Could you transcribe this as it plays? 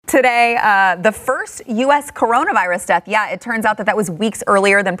Today, the first U.S. coronavirus death. Yeah, it turns out that was weeks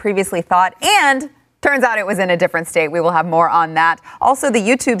earlier than previously thought, and turns out it was in a different state. We will have more on that. Also, the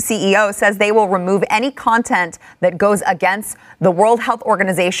YouTube CEO says they will remove any content that goes against the World Health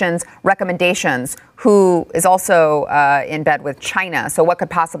Organization's recommendations, who is also in bed with China. So what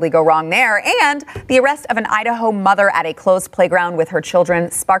could possibly go wrong there? And the arrest of an Idaho mother at a closed playground with her children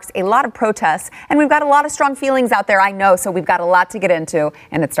sparks a lot of protests. And we've got a lot of strong feelings out there, I know. So we've got a lot to get into,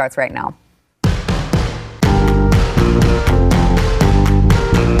 and it starts right now.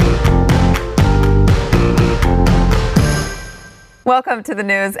 Welcome to the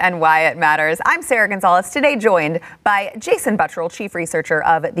news and why it matters. I'm Sarah Gonzalez, today joined by Jason Buttrill, chief researcher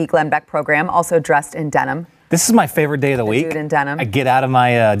of the Glenn Beck program, also dressed in denim. This is my favorite day of the week. Dude in denim. I get out of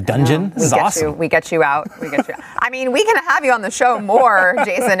my dungeon. This is awesome. We get you out. I mean, we can have you on the show more,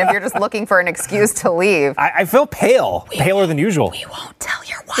 Jason, if you're just looking for an excuse to leave. I feel pale, paler than usual. We won't tell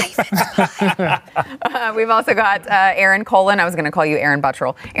your wife it's fine. We've also got Aaron Colin. I was going to call you Aaron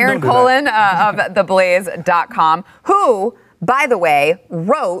Buttrill. Aaron Colin of theblaze.com, who, by the way,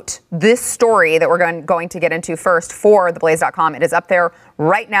 wrote this story that we're going to get into first for theblaze.com. It is up there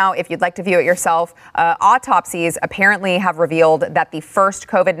right now if you'd like to view it yourself. Autopsies apparently have revealed that the first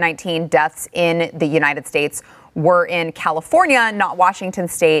COVID-19 deaths in the United States were in California, not Washington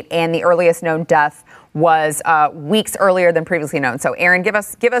State, and the earliest known death was weeks earlier than previously known. So, Aaron, give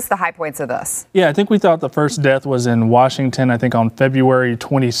us the high points of this. Yeah, I think we thought the first death was in Washington, I think on February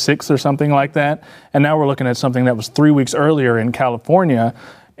 26th or something like that. And now we're looking at something that was 3 weeks earlier in California.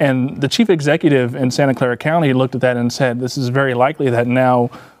 And the chief executive in Santa Clara County looked at that and said, this is very likely that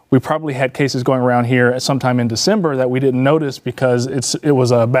now we probably had cases going around here at sometime in December that we didn't notice because it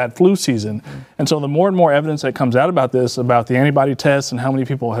was a bad flu season. And so the more and more evidence that comes out about this, about the antibody tests and how many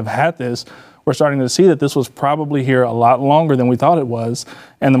people have had this, we're starting to see that this was probably here a lot longer than we thought it was,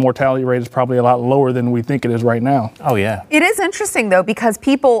 and the mortality rate is probably a lot lower than we think it is right now. Oh, yeah. It is interesting, though, because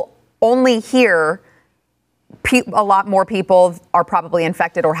people only hear a lot more people are probably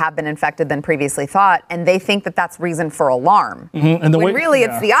infected or have been infected than previously thought, and they think that that's reason for alarm. Mm-hmm. And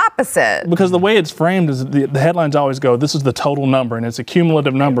it's the opposite. Because the way it's framed is the headlines always go, this is the total number, and it's a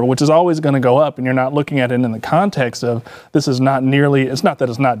cumulative number, which is always going to go up, and you're not looking at it in the context of this is not nearly, it's not that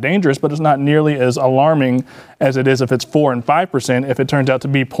it's not dangerous, but it's not nearly as alarming as it is if it's 4 and 5%, if it turns out to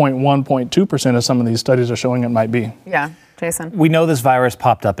be 0.1, 0.2%, as some of these studies are showing it might be. Yeah. Jason? We know this virus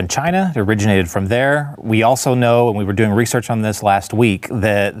popped up in China. It originated from there. We also know, and we were doing research on this last week,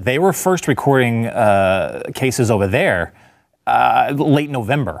 that they were first recording cases over there late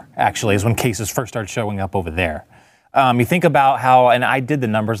November, actually, is when cases first started showing up over there. You think about how, and I did the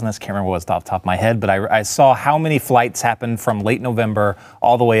numbers on this, can't remember what's off the top of my head, but I saw how many flights happened from late November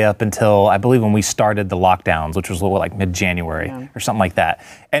all the way up until, I believe, when we started the lockdowns, which was like mid-January or something like that.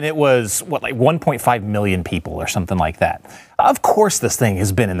 And it was, like 1.5 million people or something like that. Of course this thing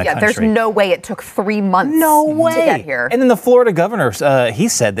has been in the country. Yeah, there's no way it took 3 months to get here. And then the Florida governor, he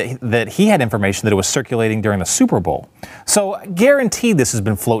said that he had information that it was circulating during the Super Bowl. So guaranteed this has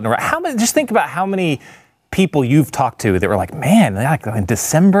been floating around. Just think about how many people you've talked to that were like, man, like in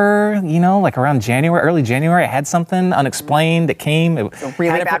December, like around January, early January, I had something unexplained that came. It was a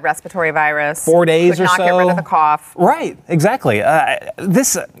really bad respiratory virus. 4 days or so. Could not get rid of the cough. Right, exactly.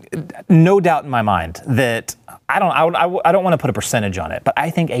 This, no doubt in my mind that I don't want to put a percentage on it, but I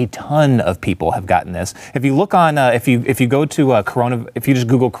think a ton of people have gotten this. If you look on, if you go to if you just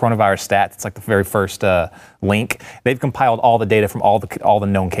Google coronavirus stats, it's like the very first link. They've compiled all the data from all the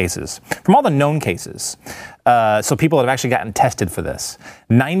known cases. From all the known cases, so people that have actually gotten tested for this,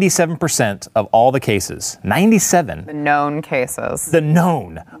 97% of all the cases, 97. The known cases. The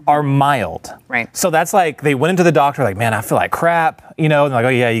known are mild. Right. So that's like they went into the doctor like, man, I feel like crap, and they're like, oh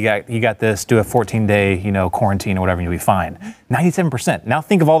yeah, you got this. Do a 14-day, quarantine or whatever, and you'll be fine. 97%. Now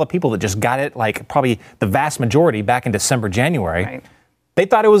think of all the people that just got it, like probably the vast majority back in December, January. Right. They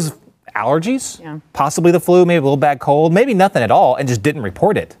thought it was allergies, possibly the flu, maybe a little bad cold, maybe nothing at all, and just didn't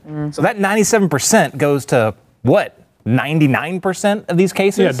report it. Mm-hmm. So that 97% goes to what? 99% of these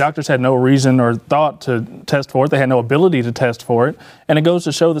cases? Yeah, doctors had no reason or thought to test for it. They had no ability to test for it. And it goes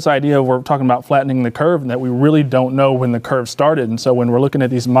to show this idea of we're talking about flattening the curve and that we really don't know when the curve started. And so when we're looking at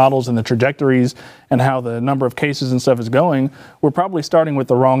these models and the trajectories and how the number of cases and stuff is going, we're probably starting with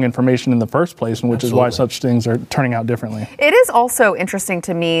the wrong information in the first place, and which is why such things are turning out differently. It is also interesting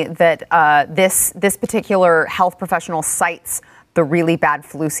to me that this particular health professional cites the really bad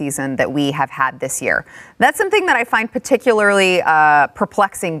flu season that we have had this year. That's something that I find particularly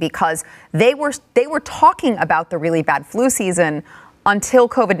perplexing because they were talking about the really bad flu season until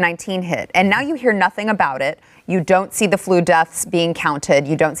COVID-19 hit. And now you hear nothing about it. You don't see the flu deaths being counted.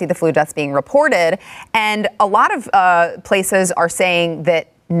 You don't see the flu deaths being reported. And a lot of places are saying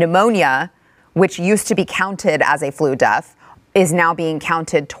that pneumonia, which used to be counted as a flu death, is now being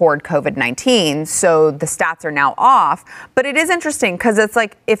counted toward COVID-19. So the stats are now off. But it is interesting because it's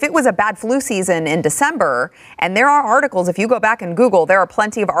like if it was a bad flu season in December, and there are articles, if you go back and Google, there are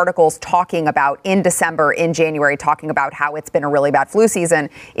plenty of articles talking about in December, in January, talking about how it's been a really bad flu season.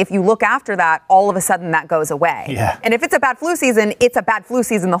 If you look after that, all of a sudden that goes away. Yeah. And if it's a bad flu season, it's a bad flu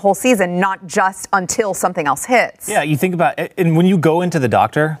season the whole season, not just until something else hits. Yeah, you think about it, and when you go into the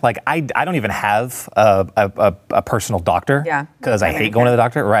doctor, like I don't even have a personal doctor. Yeah. Because I hate going to the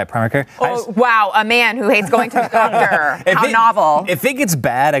doctor, right? Primary care. Wow, a man who hates going to the doctor. How novel. If it gets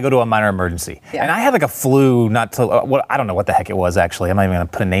bad, I go to a minor emergency. Yeah. And I had like a flu, I don't know what the heck it was actually. I'm not even going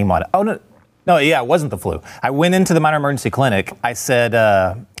to put a name on it. Oh, no, it wasn't the flu. I went into the minor emergency clinic. I said,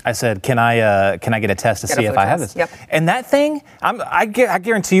 can I get a test to see if I have this? Yep. And that thing, I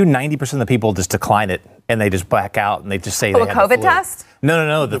guarantee you 90% of the people just decline it and they just back out and they just say they have a COVID the flu. test?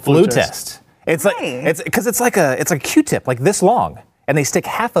 No, the flu test. It's like it's like a Q-tip, like this long, and they stick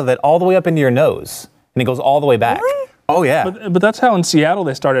half of it all the way up into your nose, and it goes all the way back. Really? Oh yeah. But that's how in Seattle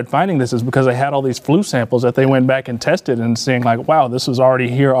they started finding this, is because they had all these flu samples that they went back and tested and seeing like, wow, this was already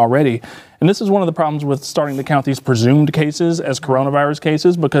here already. And this is one of the problems with starting to count these presumed cases as coronavirus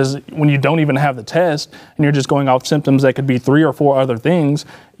cases, because when you don't even have the test and you're just going off symptoms that could be 3 or 4 other things,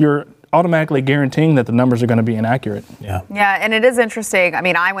 you're automatically guaranteeing that the numbers are going to be inaccurate. Yeah, and it is interesting. I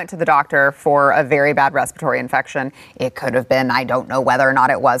mean, I went to the doctor for a very bad respiratory infection. It could have been, I don't know whether or not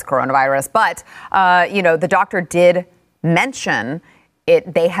it was coronavirus, but, the doctor did mention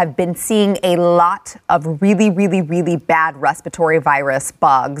it. They have been seeing a lot of really, really, really bad respiratory virus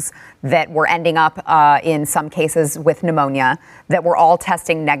bugs that were ending up in some cases with pneumonia that were all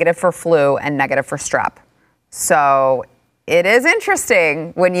testing negative for flu and negative for strep. So it is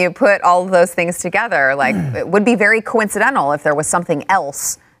interesting when you put all of those things together. Like, it would be very coincidental if there was something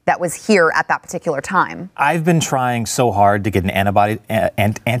else that was here at that particular time. I've been trying so hard to get an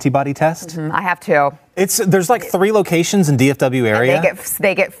antibody test. I have to. There's like 3 locations in DFW area.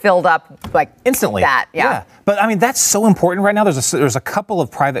 They get filled up like instantly. That, yeah. But I mean, that's so important right now. There's a couple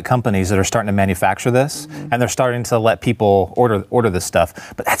of private companies that are starting to manufacture this, and they're starting to let people order this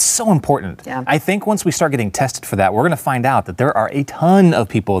stuff. But that's so important. Yeah. I think once we start getting tested for that, we're going to find out that there are a ton of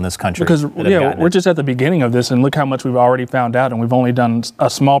people in this country. Because we're just at the beginning of this, and look how much we've already found out, and we've only done a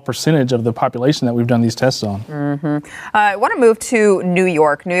small percentage of the population that we've done these tests on. I want to move to New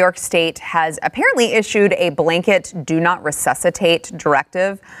York. New York State has apparently issued a blanket do not resuscitate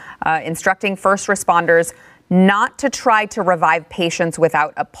directive, instructing first responders not to try to revive patients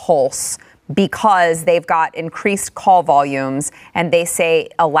without a pulse because they've got increased call volumes and they say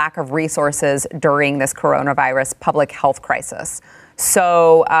a lack of resources during this coronavirus public health crisis.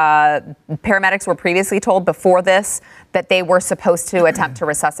 So paramedics were previously told before this that they were supposed to attempt to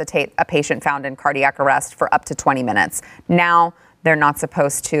resuscitate a patient found in cardiac arrest for up to 20 minutes. Now they're not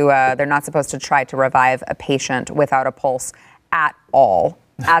supposed to try to revive a patient without a pulse at all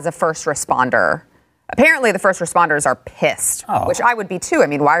as a first responder. Apparently, the first responders are pissed, which I would be too. I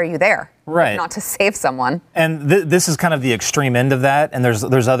mean, why are you there? Right. Not to save someone. And this is kind of the extreme end of that. And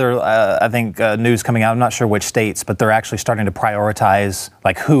there's other, I think, news coming out. I'm not sure which states, but they're actually starting to prioritize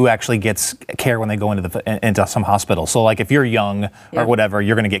like who actually gets care when they go into some hospital. So like if you're young or whatever,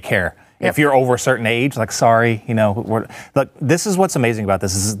 you're going to get care. If you're over a certain age, like, sorry, look, this is what's amazing about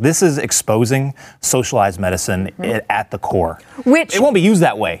this. This is exposing socialized medicine at the core. Which it won't be used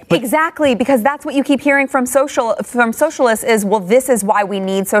that way. But exactly, because that's what you keep hearing from socialists is, well, this is why we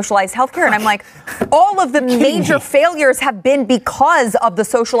need socialized healthcare. And I'm like, all of the major failures have been because of the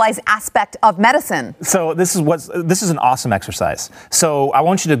socialized aspect of medicine. So this is an awesome exercise. So I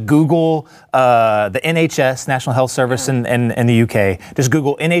want you to Google the NHS, National Health Service in the UK. Just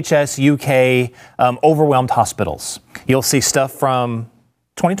Google NHS UK overwhelmed hospitals. You'll see stuff from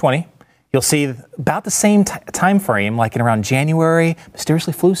 2020. You'll see about the same time frame, like in around January,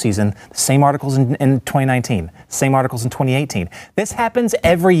 mysteriously flu season, the same articles in 2019, same articles in 2018. This happens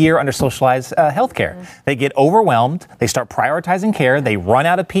every year under socialized healthcare. They get overwhelmed. They start prioritizing care. They run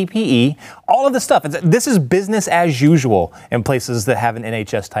out of PPE. All of this stuff. This is business as usual in places that have an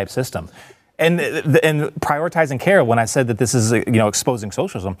NHS type system. And prioritizing care, when I said that this is exposing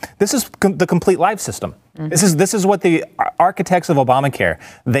socialism, this is the complete life system. This is what the architects of Obamacare,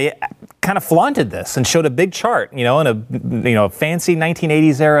 they kind of flaunted this and showed a big chart, in a fancy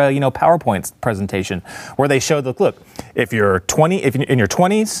 1980s era PowerPoint presentation where they showed look, if you're in your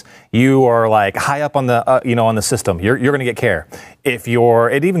 20s, you are like high up on the on the system. You're going to get care. It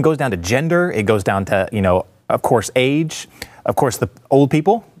even goes down to gender. It goes down to of course, age, of course, the old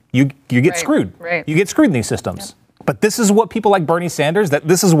people. You get screwed. Right. You get screwed in these systems. Yep. But this is what people like Bernie Sanders,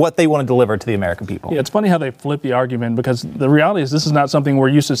 this is what they want to deliver to the American people. Yeah, it's funny how they flip the argument, because the reality is this is not something we're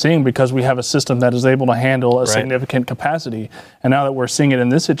used to seeing, because we have a system that is able to handle a significant capacity. And now that we're seeing it in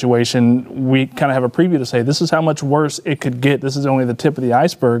this situation, we kind of have a preview to say this is how much worse it could get. This is only the tip of the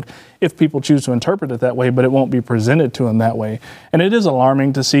iceberg if people choose to interpret it that way, but it won't be presented to them that way. And it is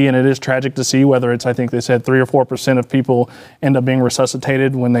alarming to see, and it is tragic to see, whether it's, I think they said 3 or 4% of people end up being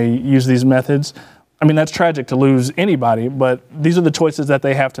resuscitated when they use these methods. I mean, that's tragic to lose anybody, but these are the choices that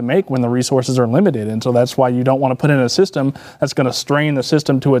they have to make when the resources are limited. And so that's why you don't want to put in a system that's going to strain the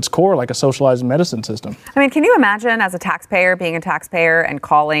system to its core, like a socialized medicine system. I mean, can you imagine as a taxpayer being a taxpayer and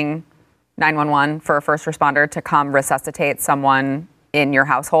calling 911 for a first responder to come resuscitate someone in your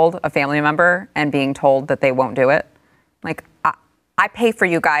household, a family member, and being told that they won't do it? Like, I pay for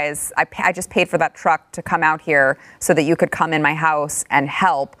you guys. I just paid for that truck to come out here so that you could come in my house and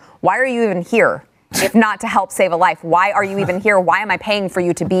help. Why are you even here? If not to help save a life, why are you even here? Why am I paying for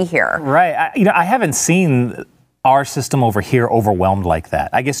you to be here? Right. I haven't seen our system over here overwhelmed like that.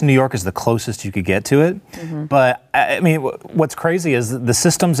 I guess New York is the closest you could get to it. Mm-hmm. But I mean, what's crazy is the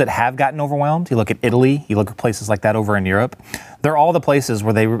systems that have gotten overwhelmed. You look at Italy, you look at places like that over in Europe. They're all the places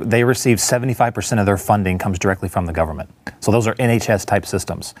where they receive 75% of their funding comes directly from the government. So those are NHS type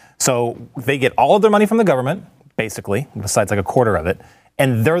systems. So they get all of their money from the government, basically, besides like a quarter of it.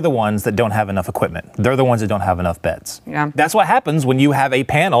 And they're the ones that don't have enough equipment. They're the ones that don't have enough beds. Yeah. That's what happens when you have a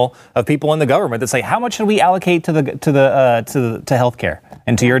panel of people in the government that say, how much should we allocate to healthcare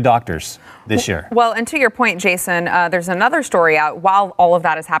and to your doctors this year? Well, and to your point, Jason, there's another story out while all of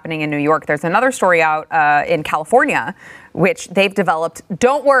that is happening in New York. There's another story out in California, which they've developed.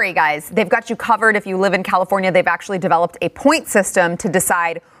 Don't worry, guys. They've got you covered if you live in California. They've actually developed a point system to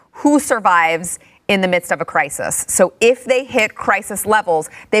decide who survives in the midst of a crisis. So if they hit crisis levels,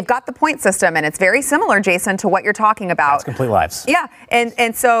 they've got the point system, and it's very similar, Jason, to what you're talking about. That's complete lives. Yeah,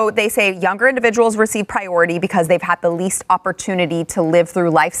 and so they say younger individuals receive priority because they've had the least opportunity to live through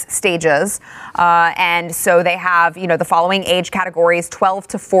life's stages. And so they have, the following age categories, 12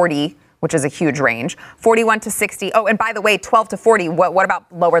 to 40, which is a huge range, 41 to 60. Oh, and by the way, 12 to 40, what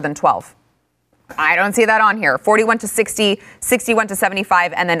about lower than 12? I don't see that on here. 41 to 60, 61 to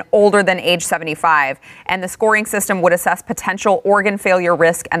 75, and then older than age 75. And the scoring system would assess potential organ failure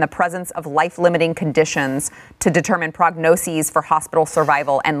risk and the presence of life-limiting conditions to determine prognoses for hospital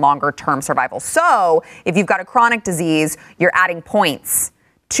survival and longer-term survival. So if you've got a chronic disease, you're adding points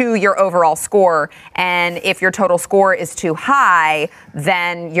to your overall score. And if your total score is too high,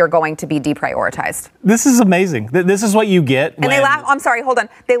 then you're going to be deprioritized. This is amazing. This is what you get. And they laughed. I'm sorry, hold on.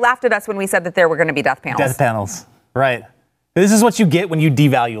 They laughed at us when we said that there were going to be death panels. Death panels. Right. This is what you get when you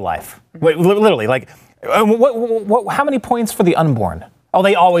devalue life. Wait, literally, like, how many points for the unborn? Oh,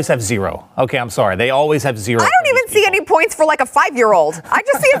 they always have 0. Okay, I'm sorry. They always have 0. I don't even see any points for like a 5-year-old. I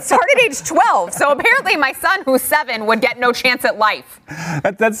just see it start at age 12. So apparently my son, who's 7, would get no chance at life.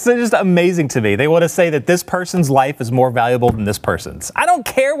 That's just amazing to me. They want to say that this person's life is more valuable than this person's. I don't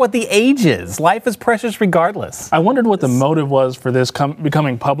care what the age is. Life is precious regardless. I wondered what the motive was for this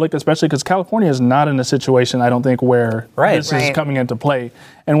becoming public, especially because California is not in a situation, I don't think, where this is coming into play.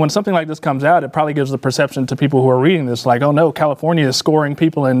 And when something like this comes out, it probably gives the perception to people who are reading this, like, oh no, California is scoring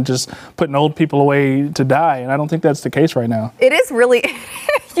people and just putting old people away to die. And I don't think that's the case right now. It is really,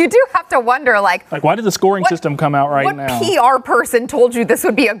 you do have to wonder, like why did the scoring system come out right now? What PR person told you this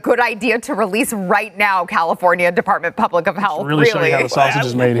would be a good idea to release right now, California Department of Public Health? Really showing how the sausage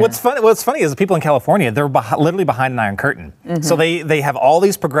is made here. What's funny is the people in California, they're literally behind an iron curtain. Mm-hmm. So they have all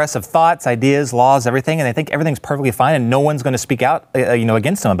these progressive thoughts, ideas, laws, everything, and they think everything's perfectly fine and no one's going to speak out,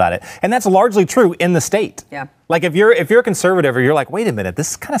 against them about it. And that's largely true in the state. Yeah. Like if you're a conservative or you're like, wait a minute,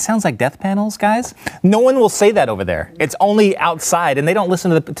 this kind of sounds like death panels, guys. No one will say that over there. It's only outside, and they don't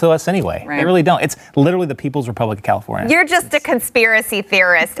listen to us anyway. Right. They really don't. It's literally the People's Republic of California. You're just a conspiracy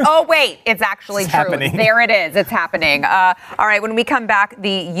theorist. Oh wait, it's actually true. Happening. There it is. It's happening. All right. When we come back,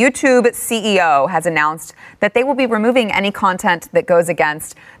 the YouTube CEO has announced that they will be removing any content that goes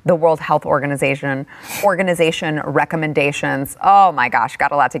against the World Health Organization recommendations. Oh my gosh,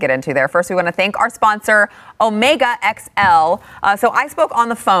 got a lot to get into there. First, we want to thank our sponsor, Omega XL. So I spoke on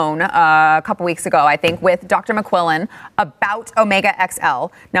the phone a couple weeks ago, I think, with Dr. McQuillan about Omega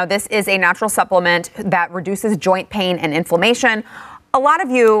XL. Now, this is a natural supplement that reduces joint pain and inflammation. A lot of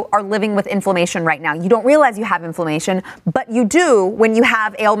you are living with inflammation right now. You don't realize you have inflammation, but you do when you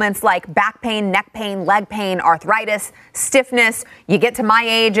have ailments like back pain, neck pain, leg pain, arthritis, stiffness. You get to my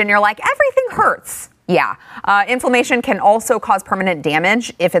age and you're like, everything hurts. Yeah. Inflammation can also cause permanent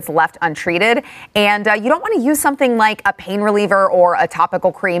damage if it's left untreated. And you don't want to use something like a pain reliever or a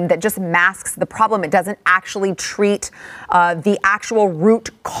topical cream that just masks the problem. It doesn't actually treat the actual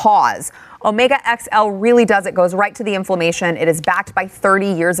root cause. Omega XL really does. It goes right to the inflammation. It is backed by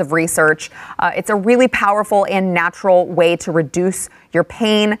 30 years of research. It's a really powerful and natural way to reduce your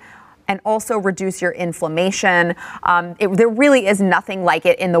pain and also reduce your inflammation. There really is nothing like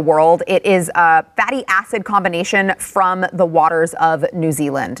it in the world. It is a fatty acid combination from the waters of New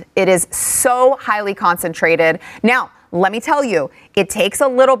Zealand. It is so highly concentrated. Now, let me tell you, it takes a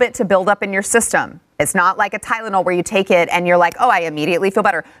little bit to build up in your system. It's not like a Tylenol where you take it and you're like, oh, I immediately feel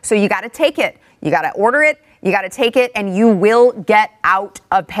better. So you got to take it. You got to order it. You got to take it and you will get out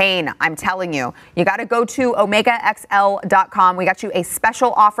of pain. I'm telling you. You got to go to OmegaXL.com. We got you a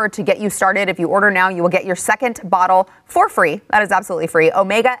special offer to get you started. If you order now, you will get your second bottle for free. That is absolutely free.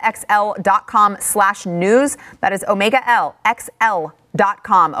 OmegaXL.com/news. That is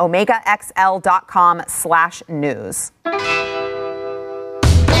OmegaXL.com. OmegaXL.com/news.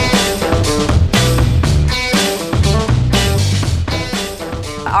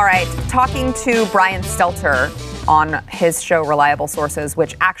 All right, talking to Brian Stelter on his show Reliable Sources,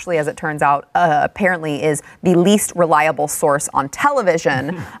 which actually, as it turns out, apparently is the least reliable source on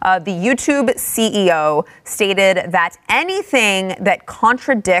television. The YouTube CEO stated that anything that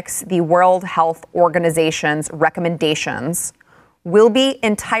contradicts the World Health Organization's recommendations will be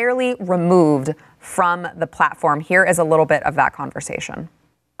entirely removed from the platform. Here is a little bit of that conversation.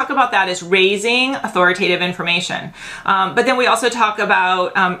 Talk about that as raising authoritative information. But then we also talk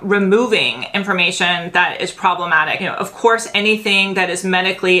about removing information that is problematic. You know, of course, anything that is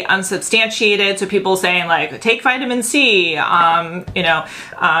medically unsubstantiated. So people saying like, take vitamin C,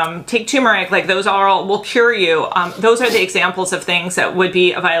 take turmeric, like those all will cure you. Those are the examples of things that would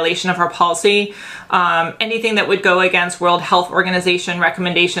be a violation of our policy. Anything that would go against World Health Organization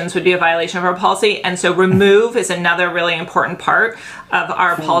recommendations would be a violation of our policy. And so remove is another really important part of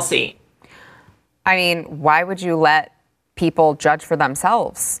our policy. I mean, why would you let people judge for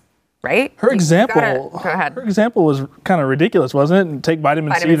themselves, right? Her example, go ahead. Her example was kind of ridiculous, wasn't it? And take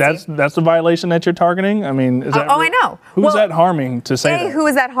vitamin C. That's the violation that you're targeting. I mean, is that? I know. Who is that harming to say A, that? who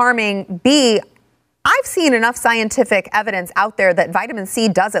is that harming? B, I've seen enough scientific evidence out there that vitamin C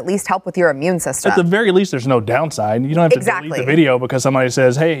does at least help with your immune system. At the very least, there's no downside. You don't have to delete the video because somebody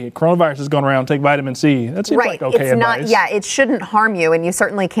says, hey, coronavirus is going around, take vitamin C. That seems like okay advice. It shouldn't harm you, and you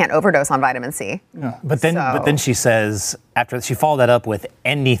certainly can't overdose on vitamin C. Yeah. But then she says, after she followed that up with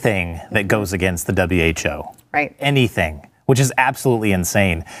anything that goes against the WHO. Right. Anything. Which is absolutely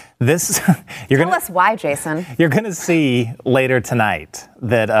insane. Tell us why, Jason. You're going to see later tonight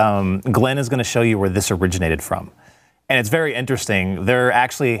that Glenn is going to show you where this originated from. And it's very interesting.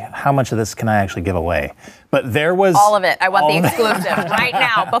 How much of this can I actually give away? But there was... all of it. I want the exclusive right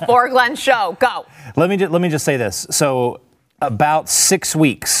now before Glenn's show. Go. Let me just say this. So about 6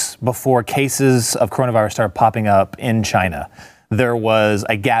 weeks before cases of coronavirus started popping up in China, there was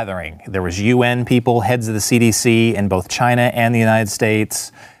a gathering. There was UN people, heads of the CDC in both China and the United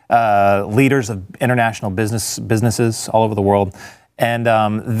States, leaders of international businesses all over the world, and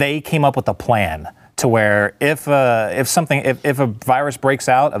they came up with a plan to where if a virus breaks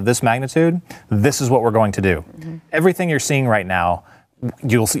out of this magnitude, this is what we're going to do. Mm-hmm. Everything you're seeing right now,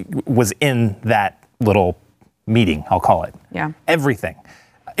 you'll see, was in that little meeting, I'll call it. Yeah. Everything,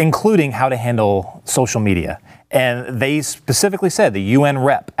 including how to handle social media. And they specifically said, the UN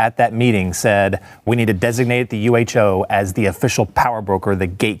rep at that meeting said, we need to designate the WHO as the official power broker, the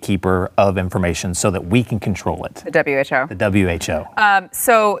gatekeeper of information so that we can control it. The WHO. The WHO.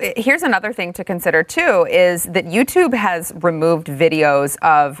 So here's another thing to consider, too, is that YouTube has removed videos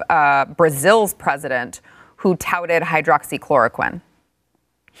of Brazil's president who touted hydroxychloroquine.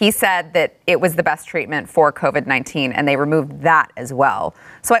 He said that it was the best treatment for COVID-19, and they removed that as well.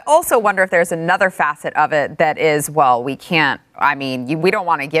 So I also wonder if there's another facet of it that is, well, we don't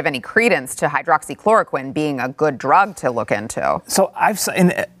want to give any credence to hydroxychloroquine being a good drug to look into. So I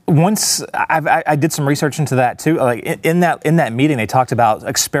did some research into that too. Like in that meeting, they talked about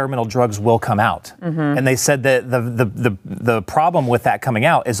experimental drugs will come out, and they said that the problem with that coming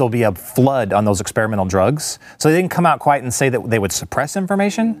out is there'll be a flood on those experimental drugs. So they didn't come out quite and say that they would suppress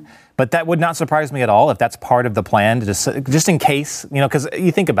information, but that would not surprise me at all if that's part of the plan to just in case, because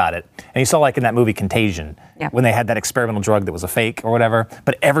you think about it, and you saw like in that movie Contagion, when they had that experimental drug that was a fake or whatever,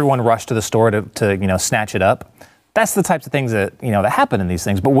 but everyone rushed to the store to snatch it up. That's the types of things that happen in these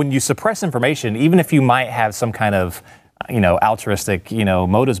things. But when you suppress information, even if you might have some kind of altruistic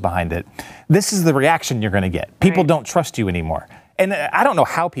motives behind it, this is the reaction you're going to get. People don't trust you anymore. And I don't know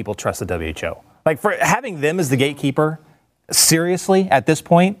how people trust the WHO. Like, for having them as the gatekeeper, seriously, at this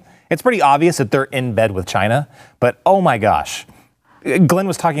point, it's pretty obvious that they're in bed with China. But oh my gosh, Glenn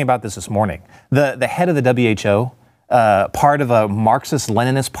was talking about this morning. The head of the WHO, part of a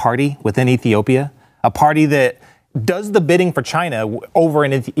Marxist-Leninist party within Ethiopia, a party that does the bidding for China over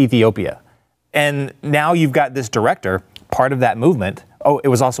in Ethiopia. And now you've got this director, part of that movement. Oh, it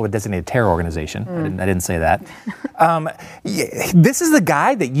was also a designated terror organization. I didn't say that. This is the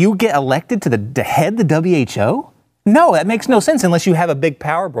guy that you get elected to head the WHO? No, that makes no sense unless you have a big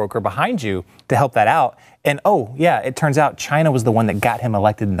power broker behind you to help that out. And oh, yeah, it turns out China was the one that got him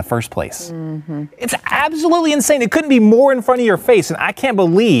elected in the first place. It's absolutely insane. It couldn't be more in front of your face. And I can't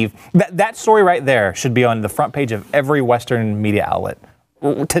believe that story right there should be on the front page of every Western media outlet.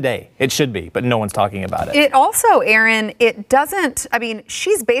 Today, it should be, but no one's talking about it. It also, Aaron, it doesn't, I mean,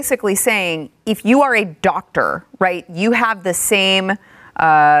 she's basically saying if you are a doctor, right, you have the same,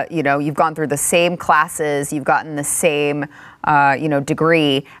 you've gone through the same classes, you've gotten the same,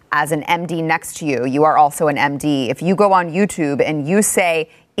 degree as an MD next to you. You are also an MD. If you go on YouTube and you say,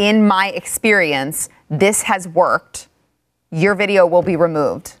 in my experience, this has worked, your video will be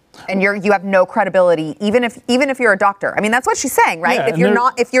removed. And you have no credibility, even if you're a doctor. I mean, that's what she's saying, right? Yeah,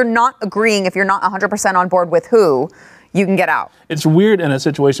 if you're not agreeing, if you're not 100% on board with who, you can get out. It's weird in a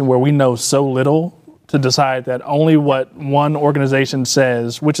situation where we know so little to decide that only what one organization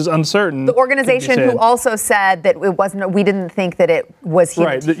says, which is uncertain. The organization who also said that it wasn't, we didn't think that it was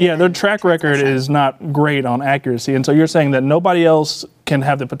human. Right. Yeah, their track record is not great on accuracy. And so you're saying that nobody else can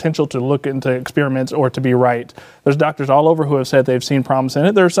have the potential to look into experiments or to be right. There's doctors all over who have said they've seen promise in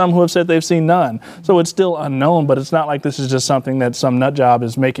it. There are some who have said they've seen none. So it's still unknown, but it's not like this is just something that some nut job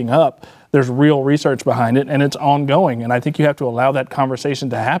is making up. There's real research behind it, and it's ongoing. And I think you have to allow that conversation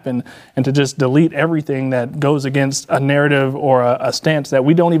to happen and to just delete everything that goes against a narrative or a stance that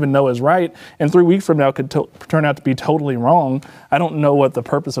we don't even know is right. And 3 weeks from now could turn out to be totally wrong. I don't know what the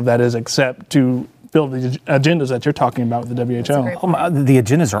purpose of that is except to fill the agendas that you're talking about with the WHO. The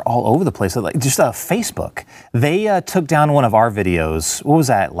agendas are all over the place. Like just Facebook, they took down one of our videos. What was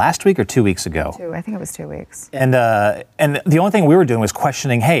that? Last week or 2 weeks ago? I think it was 2 weeks. And the only thing we were doing was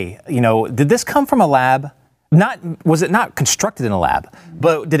questioning, hey, did this come from a lab? Was it not constructed in a lab?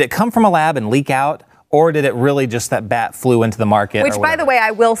 But did it come from a lab and leak out? Or did it really just that bat flew into the market? Which, by the way,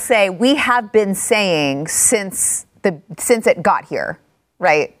 I will say we have been saying since it got here,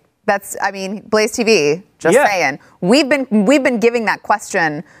 right? Blaze TV, saying. We've been giving that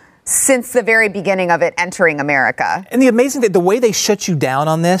question since the very beginning of it entering America. And the amazing thing, the way they shut you down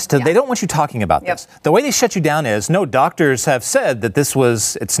on this, they don't want you talking about this. The way they shut you down is, no, doctors have said that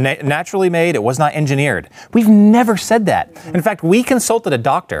it's naturally made, it was not engineered. We've never said that. Mm-hmm. In fact, we consulted a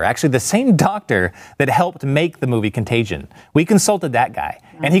doctor, actually the same doctor that helped make the movie Contagion. We consulted that guy.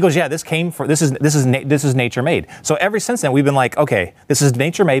 And he goes, yeah, this is nature made. So ever since then, we've been like, okay, this is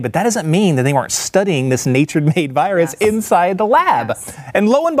nature made, but that doesn't mean that they weren't studying this nature made virus inside the lab. Yes. And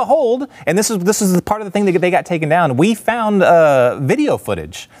lo and behold, and this is the part of the thing that they got taken down. We found video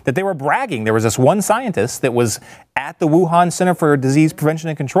footage that they were bragging. There was this one scientist that was at the Wuhan Center for Disease Prevention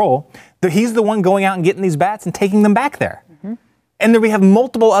and Control. He's the one going out and getting these bats and taking them back there. And then we have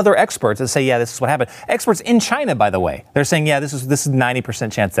multiple other experts that say, yeah, this is what happened. Experts in China, by the way, they're saying, yeah, this is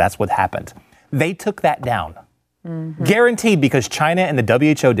 90% chance that's what happened. They took that down. Mm-hmm. Guaranteed, because China and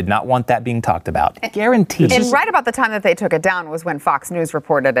the WHO did not want that being talked about. Guaranteed. And right about the time that they took it down was when Fox News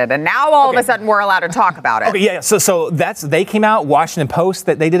reported it, and now all of a sudden we're allowed to talk about it. Okay, yeah. So they came out, Washington Post,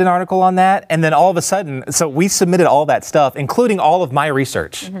 that they did an article on that, and then all of a sudden, so we submitted all that stuff, including all of my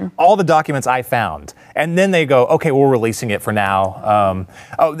research, all the documents I found, and then they go, okay, we're releasing it for now.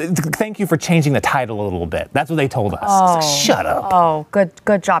 Thank you for changing the title a little bit. That's what they told us. Like, shut up. Oh,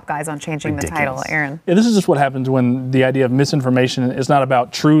 good job, guys, on changing the title, Aaron. Yeah, this is just what happens when the idea of misinformation is not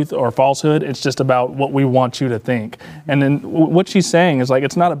about truth or falsehood. It's just about what we want you to think. And then what she's saying is like,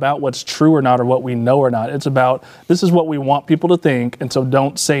 it's not about what's true or not or what we know or not. It's about this is what we want people to think. And so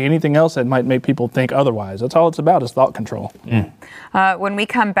don't say anything else that might make people think otherwise. That's all it's about, is thought control. When we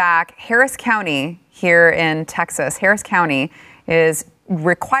come back, Harris County here in Texas, Harris County is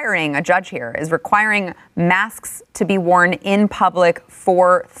requiring masks to be worn in public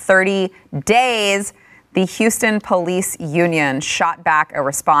for 30 days. The Houston Police Union shot back a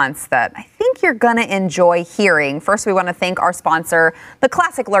response that I think you're going to enjoy hearing. First, we want to thank our sponsor, the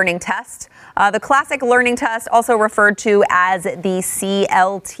Classic Learning Test. The Classic Learning Test, also referred to as the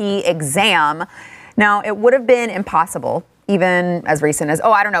CLT exam. Now, it would have been impossible, even as recent as,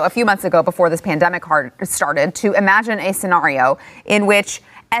 a few months ago before this pandemic started, to imagine a scenario in which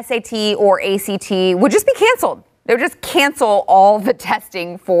SAT or ACT would just be canceled. They would just cancel all the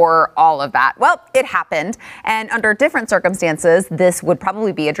testing for all of that. Well, it happened. And under different circumstances, this would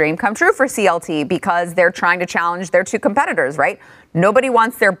probably be a dream come true for CLT because they're trying to challenge their two competitors, right? Nobody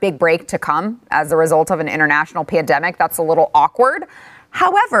wants their big break to come as a result of an international pandemic. That's a little awkward.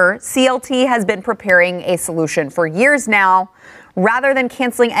 However, CLT has been preparing a solution for years now. Rather than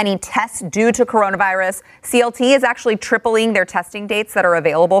canceling any tests due to coronavirus, CLT is actually tripling their testing dates that are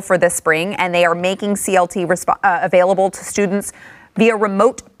available for this spring, and they are making CLT available to students via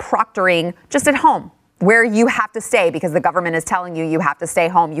remote proctoring just at home, where you have to stay because the government is telling you have to stay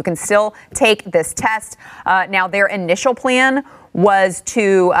home. You can still take this test. Now, their initial plan was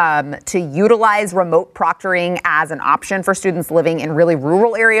to utilize remote proctoring as an option for students living in really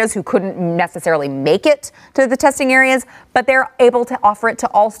rural areas who couldn't necessarily make it to the testing areas, but they're able to offer it to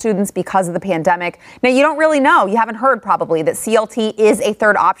all students because of the pandemic. Now, you don't really know, you haven't heard probably that CLT is a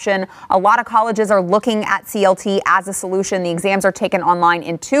third option. A lot of colleges are looking at CLT as a solution. The exams are taken online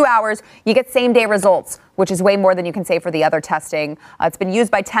in 2 hours. You get same-day results, which is way more than you can say for the other testing. It's been used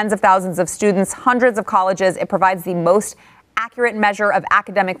by tens of thousands of students, hundreds of colleges. It provides the most accurate measure of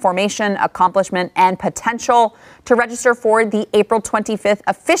academic formation, accomplishment, and potential. To register for the April 25th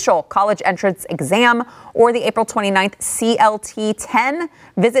official college entrance exam or the April 29th CLT 10,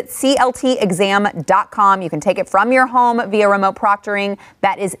 visit cltexam.com. You can take it from your home via remote proctoring.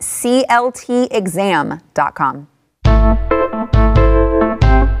 That is cltexam.com.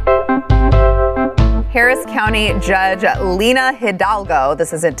 Harris County Judge Lina Hidalgo,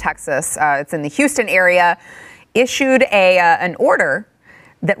 this is in Texas, it's in the Houston area, issued an order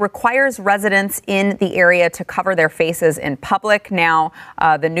that requires residents in the area to cover their faces in public. Now,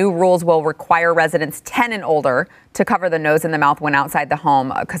 the new rules will require residents 10 and older to cover the nose and the mouth when outside the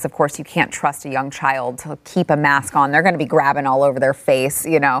home, because, of course, you can't trust a young child to keep a mask on. They're going to be grabbing all over their face,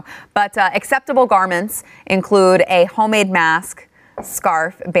 you know. But acceptable garments include a homemade mask,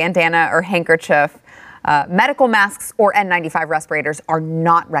 scarf, bandana, or handkerchief. Medical masks or N95 respirators are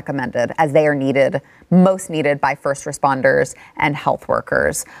not recommended as they are most needed by first responders and health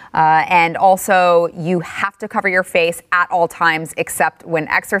workers. And also, you have to cover your face at all times except when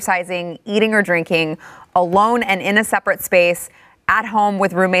exercising, eating or drinking, alone and in a separate space, at home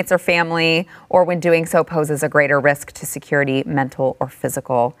with roommates or family, or when doing so poses a greater risk to security, mental or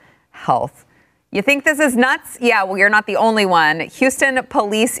physical health. You think this is nuts? Yeah, well, you're not the only one. Houston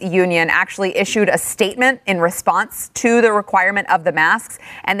Police Union actually issued a statement in response to the requirement of the masks,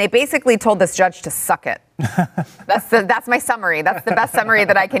 and they basically told this judge to suck it. That's my summary. That's the best summary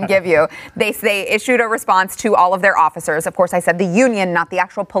that I can give you. They issued a response to all of their officers. Of course, I said the union, not the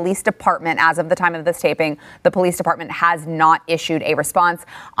actual police department. As of the time of this taping, the police department has not issued a response.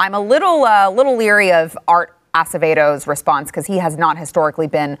 I'm a little leery of Art Acevedo's response because he has not historically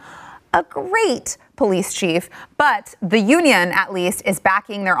been a great police chief, but the union at least is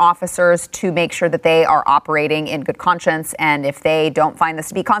backing their officers to make sure that they are operating in good conscience. And if they don't find this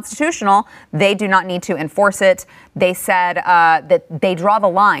to be constitutional, they do not need to enforce it. They said that they draw the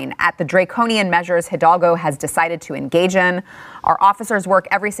line at the draconian measures Hidalgo has decided to engage in. Our officers work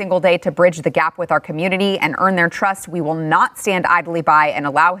every single day to bridge the gap with our community and earn their trust. We will not stand idly by and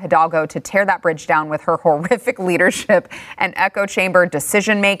allow Hidalgo to tear that bridge down with her horrific leadership and echo chamber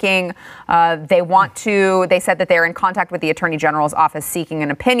decision making. They said that they're in contact with the Attorney General's office seeking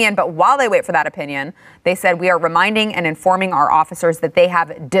an opinion. But while they wait for that opinion, they said we are reminding and informing our officers that they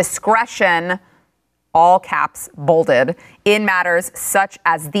have discretion, all caps bolded, in matters such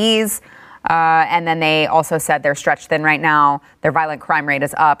as these. And then they also said they're stretched thin right now. Their violent crime rate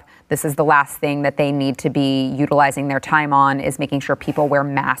is up. This is the last thing that they need to be utilizing their time on, is making sure people wear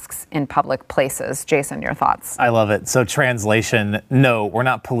masks in public places. Jason, your thoughts? I love it. So translation, no, we're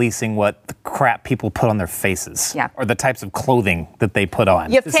not policing what the crap people put on their faces or the types of clothing that they put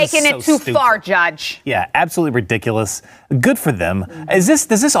on. You've taken it too far, Judge. Yeah, absolutely ridiculous. Good for them. Does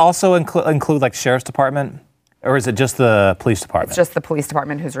this also include like Sheriff's Department? Or is it just the police department? It's just the police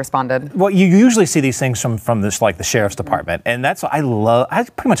department who's responded. Well, you usually see these things from this, like the sheriff's department, and that's what I love. I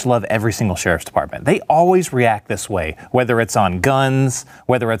pretty much love every single sheriff's department. They always react this way, whether it's on guns,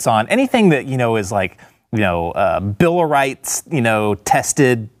 whether it's on anything that is like Bill of Rights,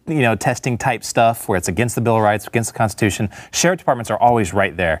 tested. Testing type stuff where it's against the Bill of Rights, against the Constitution. Sheriff departments are always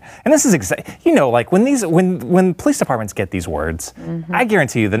right there. And this is like when police departments get these words, I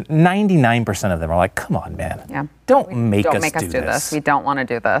guarantee you that 99% of them are like, come on, man. Yeah. Don't make us do this. We don't want to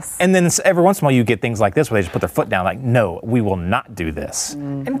do this. And then every once in a while you get things like this where they just put their foot down like, no, we will not do this.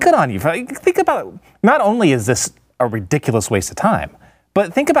 And good on you. Think about, not only is this a ridiculous waste of time,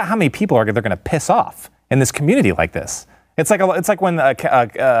 but think about how many people they're going to piss off in this community like this. It's like when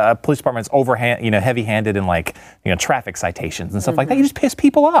a police department's heavy-handed in traffic citations and stuff like that. You just piss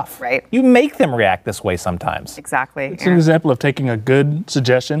people off. Right. You make them react this way sometimes. Exactly. It's an example of taking a good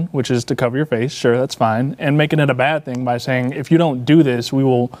suggestion, which is to cover your face. Sure, that's fine, and making it a bad thing by saying, if you don't do this, we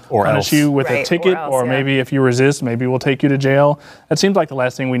will punish you with a ticket, or maybe if you resist, maybe we'll take you to jail. It seems like the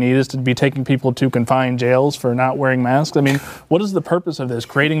last thing we need is to be taking people to confined jails for not wearing masks. I mean, what is the purpose of this?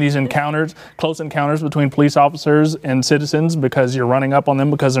 Creating these close encounters between police officers and citizens because you're running up on them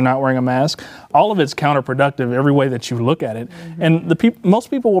because they're not wearing a mask. All of it's counterproductive every way that you look at it. And most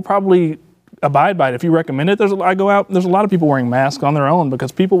people will probably abide by it. If you recommend it, I go out, there's a lot of people wearing masks on their own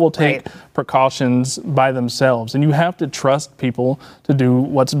because people will take precautions by themselves. And you have to trust people to do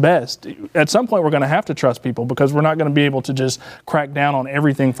what's best. At some point, we're going to have to trust people because we're not going to be able to just crack down on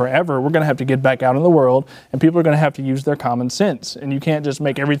everything forever. We're going to have to get back out in the world, and people are going to have to use their common sense. And you can't just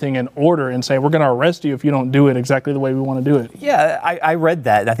make everything in order and say, we're going to arrest you if you don't do it exactly the way we want to do it. Yeah, I read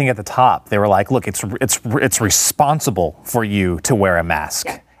that. I think at the top, they were like, look, it's responsible for you to wear a mask.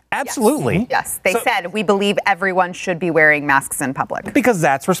 Yeah. Absolutely. Yes. They said, we believe everyone should be wearing masks in public. Because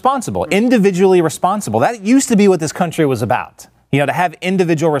that's responsible, individually responsible. That used to be what this country was about, to have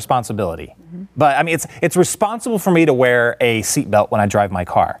individual responsibility. But I mean, it's responsible for me to wear a seatbelt when I drive my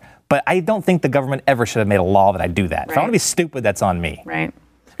car. But I don't think the government ever should have made a law that I do that. If I want to be stupid, that's on me. Right.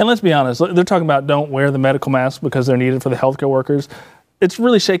 And let's be honest, they're talking about don't wear the medical mask because they're needed for the healthcare workers. It's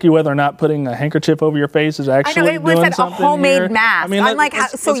really shaky whether or not putting a handkerchief over your face is actually doing something. A homemade here. mask. I mean, I'm like,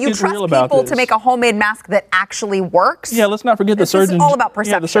 so you trust people to make a homemade mask that actually works? Yeah, let's not forget the surgeon. It's all about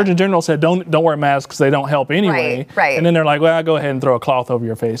perception. Yeah, the Surgeon General said don't wear masks; they don't help anyway. Right. And then they're like, well, I'll go ahead and throw a cloth over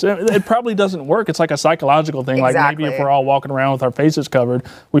your face. It probably doesn't work. It's like a psychological thing. Exactly. Like maybe if we're all walking around with our faces covered,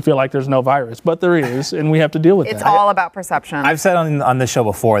 we feel like there's no virus, but there is, and we have to deal with that. It's all about perception. I've said on this show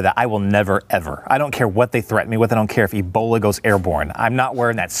before that I will never, ever, I don't care what they threaten me with, I don't care if Ebola goes airborne, I'm not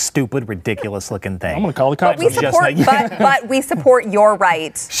wearing that stupid, ridiculous-looking thing. I'm going to call the cops. But we support your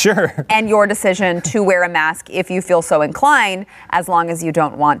right sure. and your decision to wear a mask if you feel so inclined, as long as you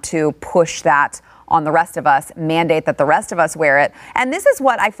don't want to push that on the rest of us, mandate that the rest of us wear it. And this is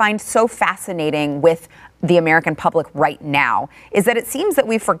what I find so fascinating with the American public right now, is that it seems that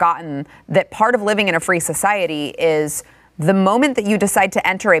we've forgotten that part of living in a free society is the moment that you decide to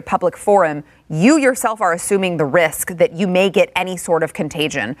enter a public forum, you yourself are assuming the risk that you may get any sort of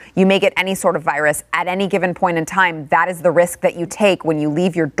contagion. You may get any sort of virus at any given point in time. That is the risk that you take when you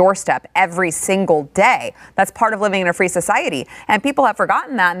leave your doorstep every single day. That's part of living in a free society. And people have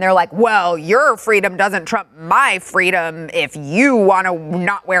forgotten that, and they're like, well, your freedom doesn't trump my freedom. If you want to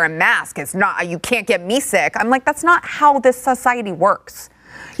not wear a mask, you can't get me sick. I'm like, that's not how this society works.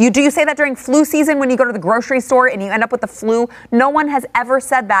 Do you say that during flu season when you go to the grocery store and you end up with the flu? No one has ever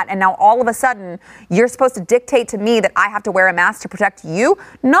said that, and now all of a sudden you're supposed to dictate to me that I have to wear a mask to protect you?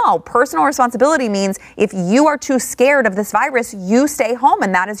 No, personal responsibility means if you are too scared of this virus, you stay home,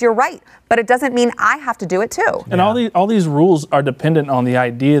 and that is your right. But it doesn't mean I have to do it too. And all these rules are dependent on the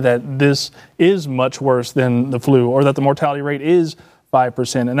idea that this is much worse than the flu, or that the mortality rate is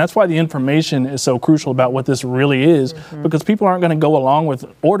 5%. And that's why the information is so crucial about what this really is, because people aren't going to go along with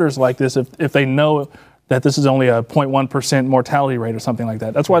orders like this if they know that this is only a 0.1% mortality rate or something like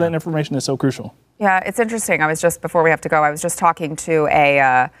that. That's why that information is so crucial. Yeah, it's interesting. Before we have to go, I was just talking to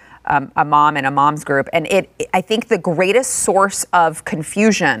a mom in a mom's group, and I think the greatest source of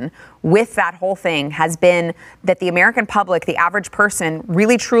confusion with that whole thing has been that the American public, the average person,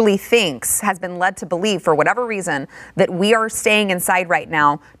 really truly has been led to believe, for whatever reason, that we are staying inside right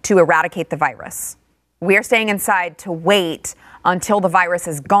now to eradicate the virus. We are staying inside to wait until the virus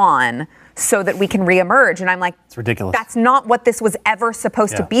is gone so that we can reemerge. And I'm like, it's ridiculous. That's not what this was ever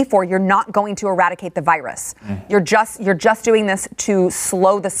supposed to be for. You're not going to eradicate the virus. You're just doing this to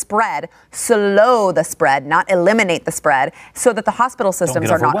slow the spread, not eliminate the spread, so that the hospital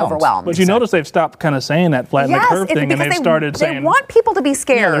systems are not overwhelmed. But you notice they've stopped kind of saying that flatten the curve thing, and they've started saying, they want people to be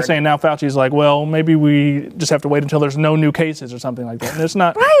scared. Yeah, they're saying now Fauci's like, well, maybe we just have to wait until there's no new cases or something like that. And it's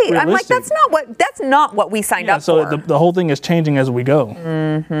not realistic. I'm like, that's not what we signed up for. So the whole thing is changing as we go.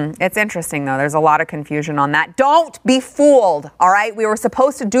 It's interesting, though. There's a lot of confusion on that. Don't be fooled, all right? We were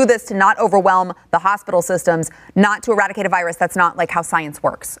supposed to do this to not overwhelm the hospital systems, not to eradicate a virus. That's not like how science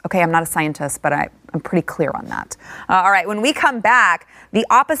works. Okay, I'm not a scientist, but I'm pretty clear on that. All right, when we come back, the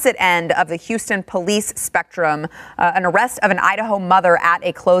opposite end of the Houston police spectrum, an arrest of an Idaho mother at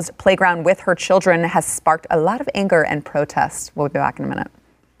a closed playground with her children has sparked a lot of anger and protest. We'll be back in a minute.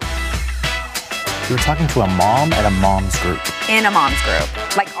 We were talking to a mom at a mom's group. In a mom's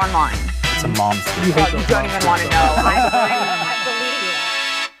group, like online. It's a mom's group. You don't even want to know. I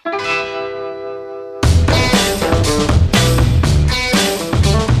believe you.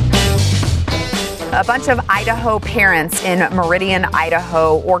 A bunch of Idaho parents in Meridian,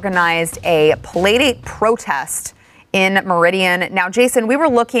 Idaho organized a Playdate protest in Meridian. Now, Jason, we were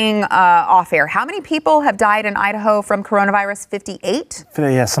looking off air. How many people have died in Idaho from coronavirus? 58?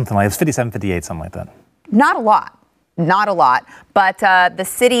 Yeah, something like it. 57, 58, something like that. Not a lot. Not a lot. But the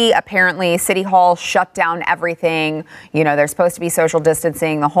city, apparently, City Hall shut down everything. You know, there's supposed to be social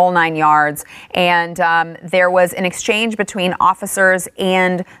distancing, the whole 9 yards. And there was an exchange between officers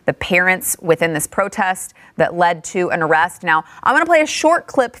and the parents within this protest that led to an arrest. Now, I'm going to play a short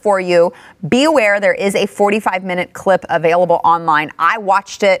clip for you. Be aware there is a 45-minute clip available online. I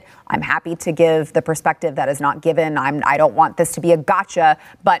watched it. I'm happy to give the perspective that is not given. I don't want this to be a gotcha,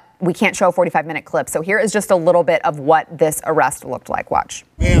 but we can't show a 45-minute clip. So here is just a little bit of what this arrest looked like. Watch.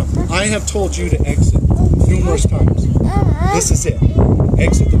 Ma'am, I have told you to exit numerous times. This is it.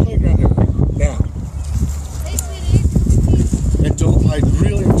 Exit the playground area now. And I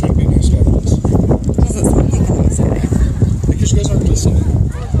really am trying to be nice to this. Because you guys aren't listening.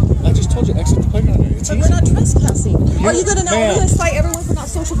 I just told you exit the playground area. But we're not trespassing. Are you going to now cite everyone for not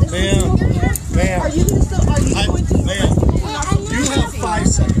social distancing over here? Ma'am. Are you going to Ma'am, you have 5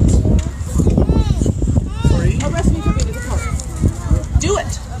 seconds. 3. arrest me for being in the car? Do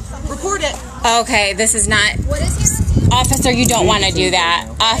it. Report it. Okay, this is not. Officer, you don't want to do that.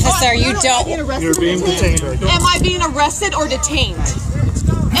 Officer, you don't. You're being detained right now. Am I being arrested or detained?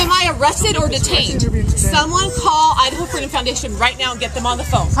 Am I arrested or detained? Someone call Idaho Freedom Foundation right now and get them on the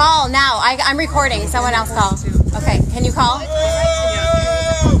phone. Call now. I'm recording. Someone else call. Okay, can you call?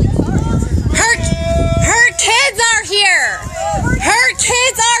 Her kids are here. Her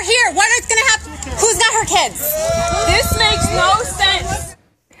kids are here. What is going to happen? Who's got her kids? This makes no sense.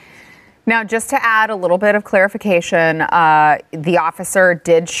 Now, just to add a little bit of clarification, the officer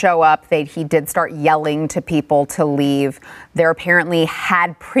did show up. He did start yelling to people to leave. There apparently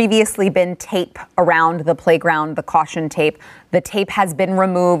had previously been tape around the playground, the caution tape. The tape has been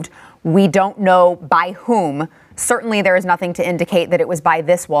removed. We don't know by whom. Certainly, there is nothing to indicate that it was by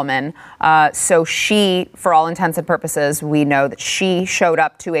this woman. So she, for all intents and purposes, we know that she showed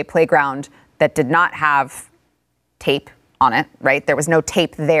up to a playground that did not have tape on it, right? There was no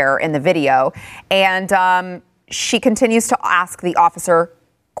tape there in the video. And she continues to ask the officer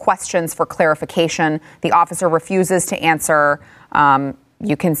questions for clarification. The officer refuses to answer.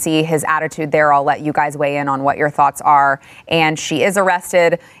 You can see his attitude there. I'll let you guys weigh in on what your thoughts are. And she is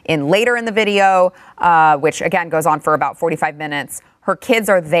arrested later in the video, which again goes on for about 45 minutes. Her kids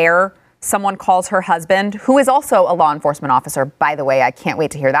are there. Someone calls her husband, who is also a law enforcement officer, by the way. I can't wait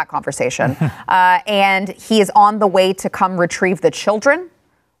to hear that conversation. And he is on the way to come retrieve the children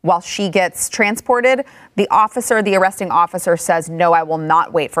while she gets transported. The arresting officer says, no, I will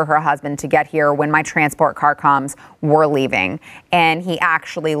not wait for her husband to get here. When my transport car comes, we're leaving. And he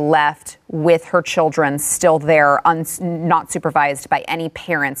actually left with her children still there, not supervised by any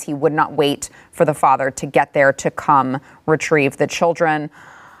parents. He would not wait for the father to get there to come retrieve the children.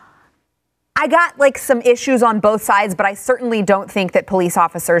 I got some issues on both sides, but I certainly don't think that police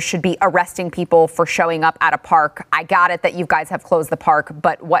officers should be arresting people for showing up at a park. I got it that you guys have closed the park,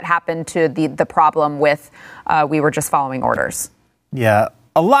 but what happened to the problem with we were just following orders? Yeah,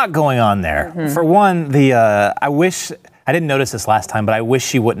 a lot going on there. Mm-hmm. For one, I didn't notice this last time, but I wish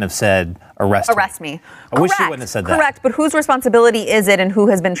she wouldn't have said arrest me. I wish she wouldn't have said that. Correct, but whose responsibility is it, and who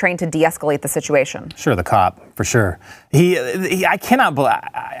has been trained to de-escalate the situation? Sure, the cop, for sure.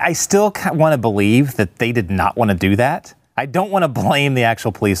 I still want to believe that they did not want to do that. I don't want to blame the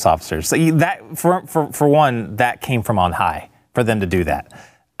actual police officers. So for one, that came from on high for them to do that.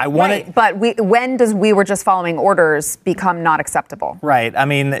 But when does we were just following orders become not acceptable? Right. I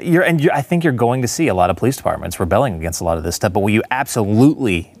mean, I think you're going to see a lot of police departments rebelling against a lot of this stuff. But what you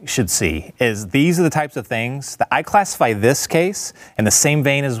absolutely should see is these are the types of things that I classify this case in the same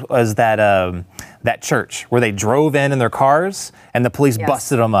vein as that church where they drove in their cars and the police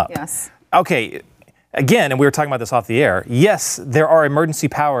busted them up. Yes. Okay. Again, and we were talking about this off the air, yes, there are emergency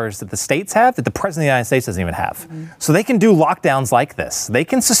powers that the states have that the President of the United States doesn't even have. Mm-hmm. So they can do lockdowns like this. They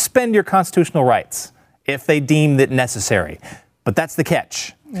can suspend your constitutional rights if they deem it necessary. But that's the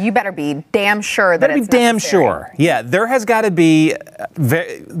catch. You better be damn sure that it's necessary. Damn sure. Yeah, there has got to be,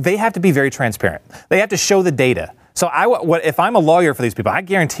 they have to be very transparent. They have to show the data. So if I'm a lawyer for these people, I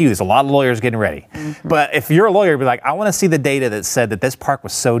guarantee you there's a lot of lawyers getting ready. Mm-hmm. But if you're a lawyer, be like, I want to see the data that said that this park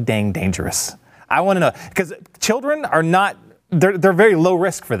was so dang dangerous. I want to know, because children are not, they're very low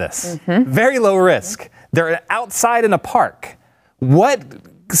risk for this. Mm-hmm. Very low risk. They're outside in a park. What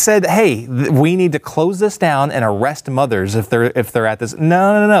said, hey, we need to close this down and arrest mothers if they're at this.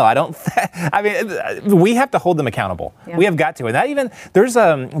 No. I don't. I mean, we have to hold them accountable. Yeah. We have got to. And that even there is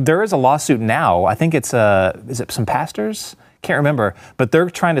a lawsuit now. I think it's is it some pastors? Can't remember. But they're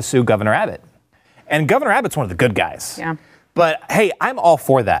trying to sue Governor Abbott. And Governor Abbott's one of the good guys. Yeah. But hey, I'm all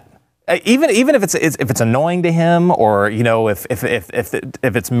for that. Even if it's annoying to him, or if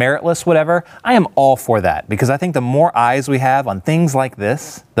it's meritless, whatever, I am all for that, because I think the more eyes we have on things like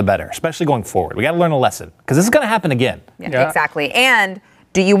this, the better. Especially going forward, we got to learn a lesson, because this is going to happen again. Yeah, exactly. And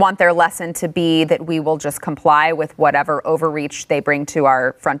do you want their lesson to be that we will just comply with whatever overreach they bring to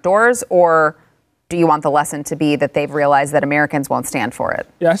our front doors, or do you want the lesson to be that they've realized that Americans won't stand for it?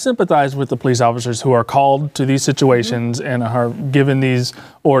 Yeah, I sympathize with the police officers who are called to these situations and are given these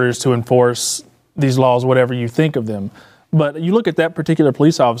orders to enforce these laws, whatever you think of them. But you look at that particular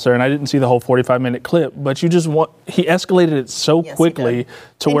police officer, and I didn't see the whole 45-minute clip, but he escalated it so quickly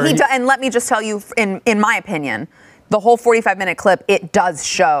to where... And let me just tell you, in my opinion, the whole 45-minute clip, it does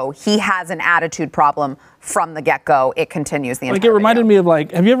show he has an attitude problem from the get-go. It continues the entire It reminded me of,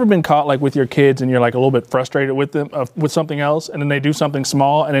 have you ever been caught with your kids and you're a little bit frustrated with them with something else, and then they do something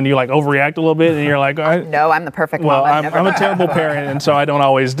small and then you overreact a little bit and you're like, all right. No, I'm the perfect mom. Well, I'm a terrible parent, and so I don't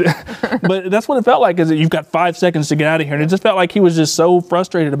always do. But that's what it felt like, is that you've got 5 seconds to get out of here. And it just felt like he was just so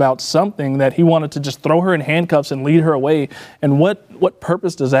frustrated about something that he wanted to just throw her in handcuffs and lead her away. And what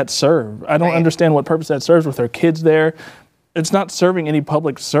purpose does that serve? I don't understand what purpose that serves with her kids there. It's not serving any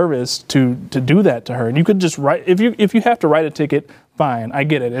public service to do that to her. And you could just write, if you have to write a ticket, fine, I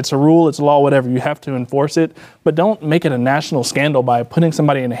get it. It's a rule, it's a law, whatever. You have to enforce it, but don't make it a national scandal by putting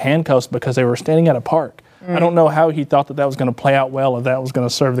somebody in handcuffs because they were standing at a park. I don't know how he thought that was going to play out well, or that was going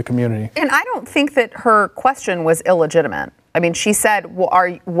to serve the community. And I don't think that her question was illegitimate. I mean, she said,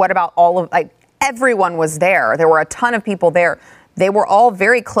 well, what about all of, everyone was there. There were a ton of people there. They were all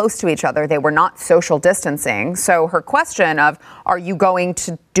very close to each other. They were not social distancing. So her question of, are you going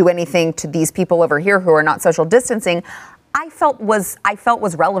to do anything to these people over here who are not social distancing, I felt was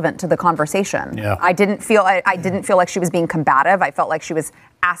relevant to the conversation. Yeah. I didn't feel like she was being combative. I felt like she was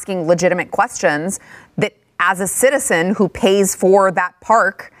asking legitimate questions that, as a citizen who pays for that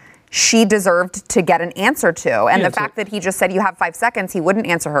park, she deserved to get an answer to. And the fact that he just said, you have 5 seconds, he wouldn't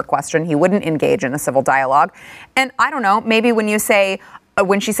answer her question. He wouldn't engage in a civil dialogue. And I don't know, maybe when you say,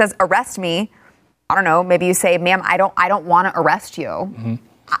 when she says, arrest me, I don't know, maybe you say, ma'am, I don't want to arrest you. Mm-hmm.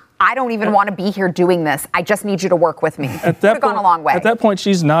 I don't even want to be here doing this. I just need you to work with me. Could have gone a long way. At that point,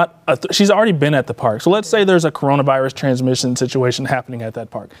 she's already been at the park. So let's say there's a coronavirus transmission situation happening at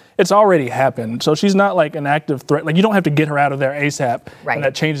that park. It's already happened. So she's not an active threat. You don't have to get her out of there ASAP. Right. And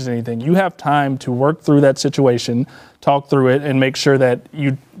that changes anything. You have time to work through that situation, talk through it, and make sure that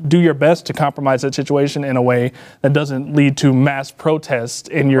you do your best to compromise that situation in a way that doesn't lead to mass protests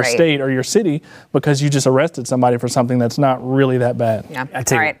in your state or your city because you just arrested somebody for something that's not really that bad. Yeah.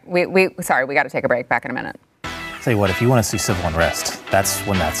 All right. We got to take a break. Back in a minute. Tell you what, if you want to see civil unrest, that's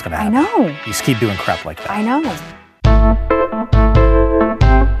when that's going to happen. I know. You just keep doing crap like that. I know.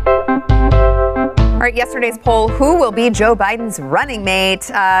 All right, yesterday's poll, who will be Joe Biden's running mate?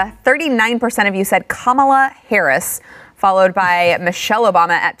 39% of you said Kamala Harris, followed by Michelle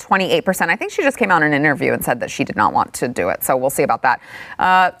Obama at 28%. I think she just came out in an interview and said that she did not want to do it, so we'll see about that.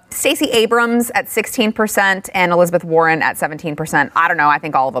 Stacey Abrams at 16% and Elizabeth Warren at 17%. I don't know. I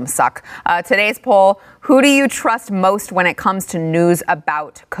think all of them suck. Today's poll, who do you trust most when it comes to news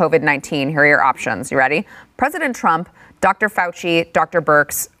about COVID-19? Here are your options. You ready? President Trump, Dr. Fauci, Dr.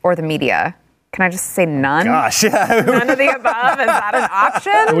 Birx, or the media? Can I just say none? Gosh. None of the above? Is that an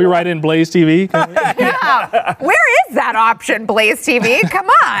option? Can we write in Blaze TV? Yeah. Where is that option, Blaze TV? Come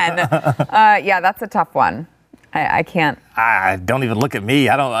on. Yeah, that's a tough one. I can't. Don't even look at me.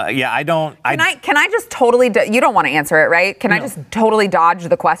 I don't. Can I just totally, you don't want to answer it, right? Can I just totally dodge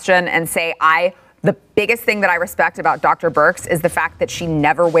the question and say the biggest thing that I respect about Dr. Birx is the fact that she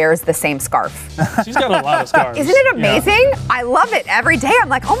never wears the same scarf. She's got a lot of scarves. Isn't it amazing? Yeah. I love it every day. I'm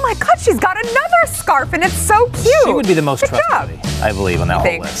like, oh my God, she's got another scarf and it's so cute. She would be the most trustworthy, I believe, on that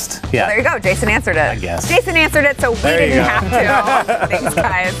whole list. Yeah. Well, there you go. Jason answered it. I guess. Jason answered it, so we didn't have to. Thanks,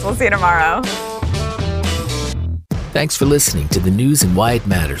 guys. We'll see you tomorrow. Thanks for listening to the news and why it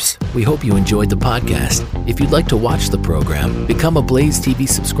matters. We hope you enjoyed the podcast. If you'd like to watch the program, become a Blaze TV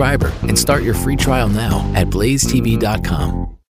subscriber and start your free trial now at blazetv.com.